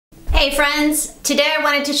Hey friends, today I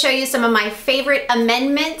wanted to show you some of my favorite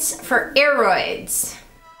amendments for Aroids.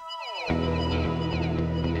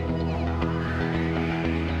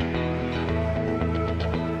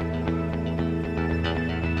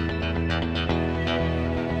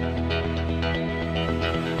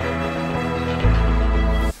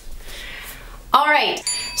 Alright,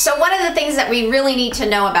 so one of the things that we really need to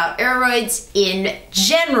know about Aroids in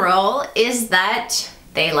general is that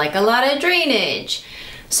they like a lot of drainage.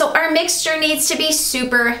 So our mixture needs to be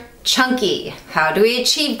super chunky. How do we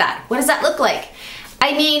achieve that? What does that look like?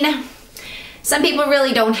 I mean, some people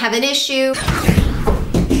really don't have an issue.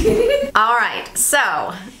 All right, so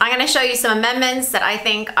I'm gonna show you some amendments that I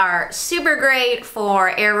think are super great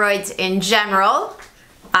for Aroids in general.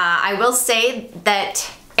 I will say that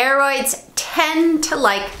Aroids tend to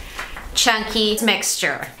like chunky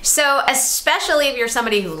mixture. So especially if you're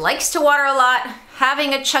somebody who likes to water a lot,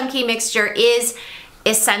 having a chunky mixture is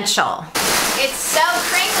essential. It's so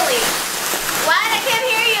crinkly. What? I can't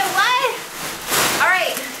hear you. What? All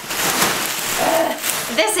right.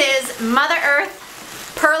 This is Mother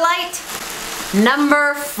Earth Perlite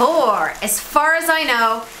number 4. As far as I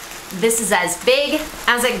know, this is as big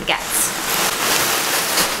as it gets.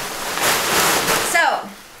 So,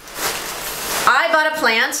 I bought a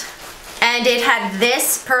plant and it had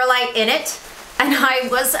this perlite in it and I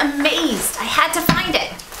was amazed. I had to find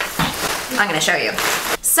it. I'm gonna show you.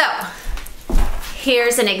 So,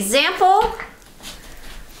 here's an example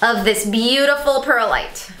of this beautiful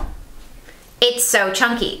perlite. It's so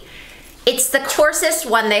chunky. It's the coarsest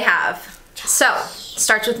one they have. So,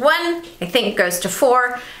 starts with 1, I think it goes to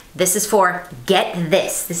 4. This is 4. Get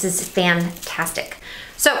this. This is fantastic.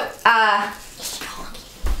 So,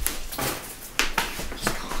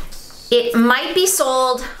 it might be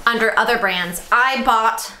sold under other brands. I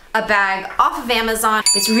bought a bag off of Amazon.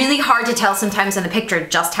 It's really hard to tell sometimes in the picture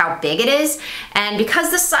just how big it is. And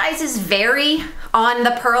because the sizes vary on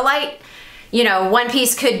the perlite, you know, one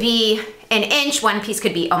piece could be an inch, one piece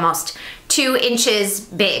could be almost 2 inches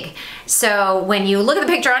big. So when you look at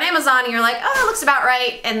the picture on Amazon and you're like, oh, it looks about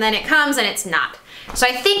right, and then it comes and it's not. So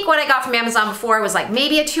I think what I got from Amazon before was like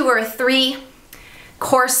maybe a 2 or a 3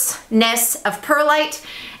 coarseness of perlite,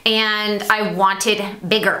 and I wanted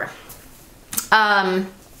bigger.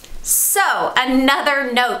 So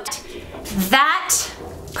another note, that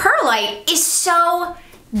perlite is so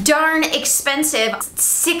darn expensive,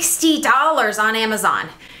 $60 on Amazon.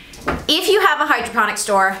 If you have a hydroponic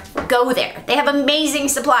store, go there. They have amazing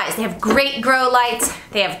supplies. They have great grow lights.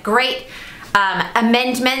 They have great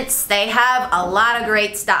amendments. They have a lot of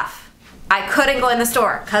great stuff. I couldn't go in the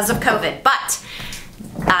store because of COVID, but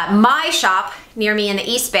my shop near me in the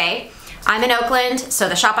East Bay, I'm in Oakland, so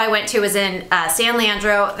the shop I went to was in San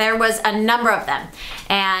Leandro. There was a number of them,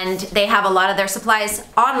 and they have a lot of their supplies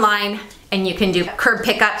online, and you can do curb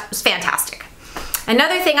pickup. It's fantastic.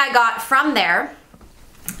 Another thing I got from there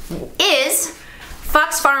is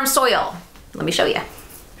Fox Farm soil. Let me show you.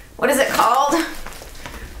 What is it called?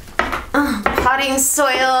 Potting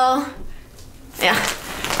soil. Yeah,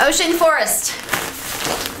 Ocean Forest.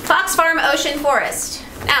 Fox Farm Ocean Forest.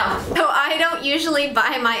 Now, so I don't usually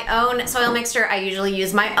buy my own soil mixture, I usually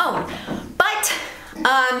use my own. But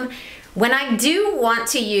when I do want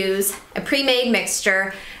to use a pre-made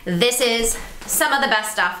mixture, this is some of the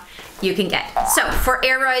best stuff you can get. So for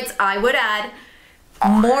Aroids, I would add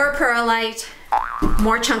more perlite,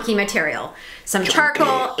 more chunky material. Some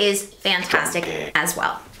charcoal is fantastic as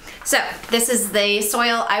well. So this is the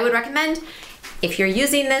soil I would recommend. If you're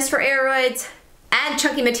using this for Aroids, add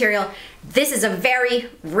chunky material. This is a very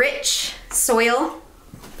rich soil.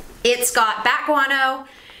 It's got bat guano,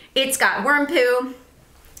 it's got worm poo.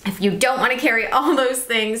 If you don't want to carry all those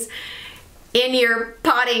things in your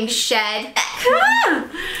potting shed,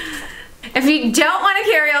 if you don't want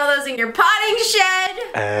to carry all those in your potting shed,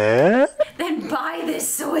 then buy this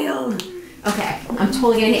soil. Okay, I'm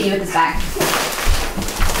totally gonna hit you with this bag.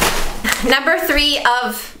 Number 3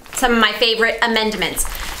 of some of my favorite amendments.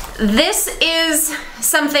 This is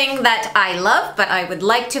something that I love, but I would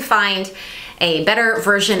like to find a better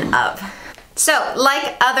version of. So,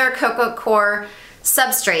 like other coco coir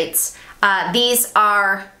substrates, these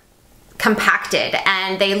are compacted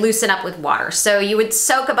and they loosen up with water. So you would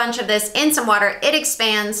soak a bunch of this in some water, it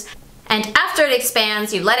expands, and after it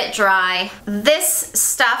expands, you let it dry. This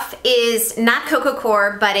stuff is not coco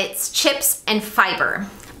coir, but it's chips and fiber.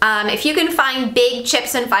 If you can find big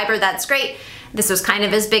chips and fiber, that's great. This was kind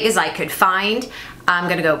of as big as I could find. I'm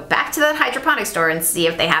gonna go back to the hydroponic store and see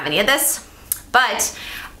if they have any of this. But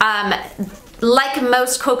like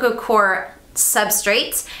most coco coir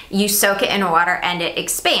substrates, you soak it in water and it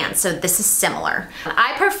expands. So this is similar.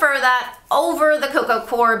 I prefer that over the cocoa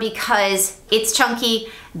core because it's chunky.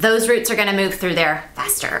 Those roots are gonna move through there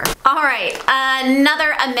faster. All right,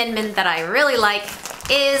 another amendment that I really like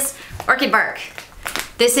is orchid bark.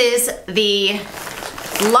 This is the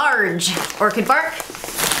large orchid bark,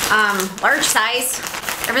 large size.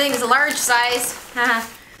 Everything's a large size.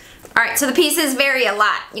 All right, so the pieces vary a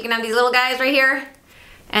lot. You can have these little guys right here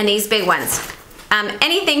and these big ones.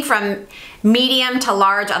 Anything from medium to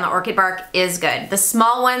large on the orchid bark is good. The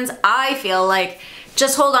small ones, I feel like,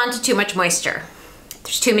 just hold on to too much moisture.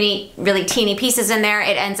 There's too many really teeny pieces in there.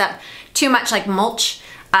 It ends up too much like mulch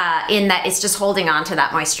in that it's just holding on to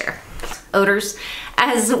that moisture. Odors,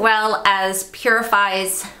 as well as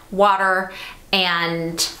purifies water,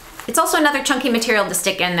 and it's also another chunky material to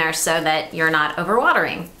stick in there so that you're not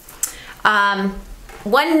overwatering.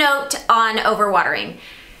 One note on overwatering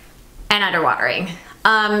and underwatering.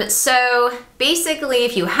 So basically,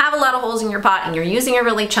 if you have a lot of holes in your pot and you're using a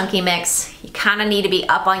really chunky mix, you kind of need to be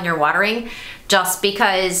up on your watering just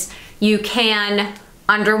because you can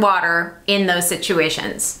underwater in those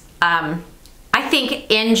situations. I think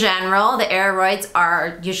in general, the Aroids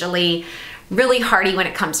are usually really hardy when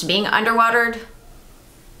it comes to being underwatered.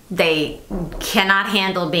 They cannot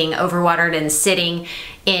handle being overwatered and sitting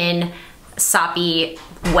in soppy,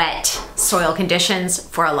 wet soil conditions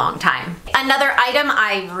for a long time. Another item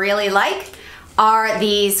I really like are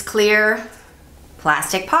these clear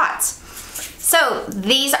plastic pots. So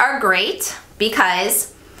these are great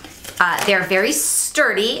because they're very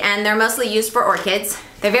sturdy, and they're mostly used for orchids.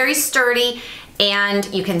 They're very sturdy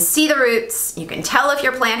and you can see the roots. You can tell if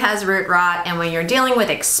your plant has root rot, and when you're dealing with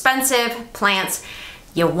expensive plants,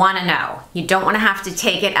 you want to know. You don't want to have to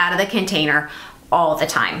take it out of the container all the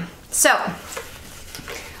time. So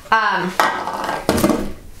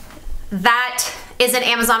that is an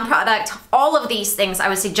Amazon product. All of these things, I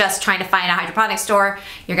would suggest trying to find a hydroponic store.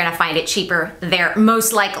 You're gonna find it cheaper there,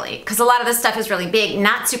 most likely, because a lot of this stuff is really big,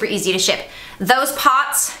 not super easy to ship. Those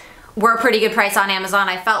pots were a pretty good price on Amazon.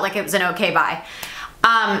 I felt like it was an okay buy.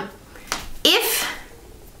 If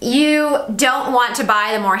you don't want to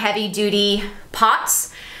buy the more heavy-duty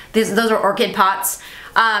pots, those are orchid pots,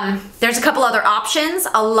 there's a couple other options.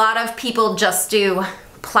 A lot of people just do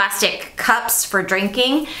plastic cups for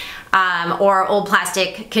drinking, or old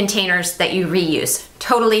plastic containers that you reuse.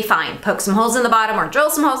 Totally fine. Poke some holes in the bottom or drill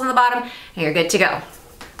some holes in the bottom and you're good to go.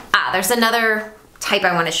 There's another type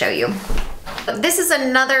I want to show you. This is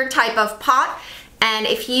another type of pot, and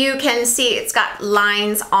if you can see, it's got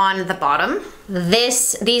lines on the bottom.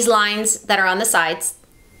 These lines that are on the sides,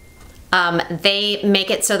 they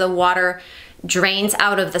make it so the water drains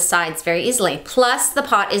out of the sides very easily. Plus the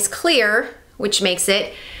pot is clear, which makes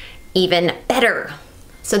it even better.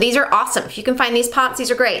 So these are awesome. If you can find these pots,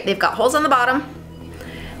 these are great. They've got holes on the bottom,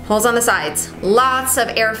 holes on the sides, lots of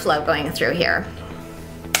airflow going through here.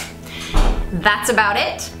 That's about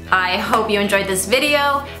it. I hope you enjoyed this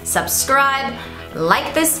video. Subscribe,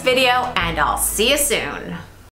 like this video, and I'll see you soon.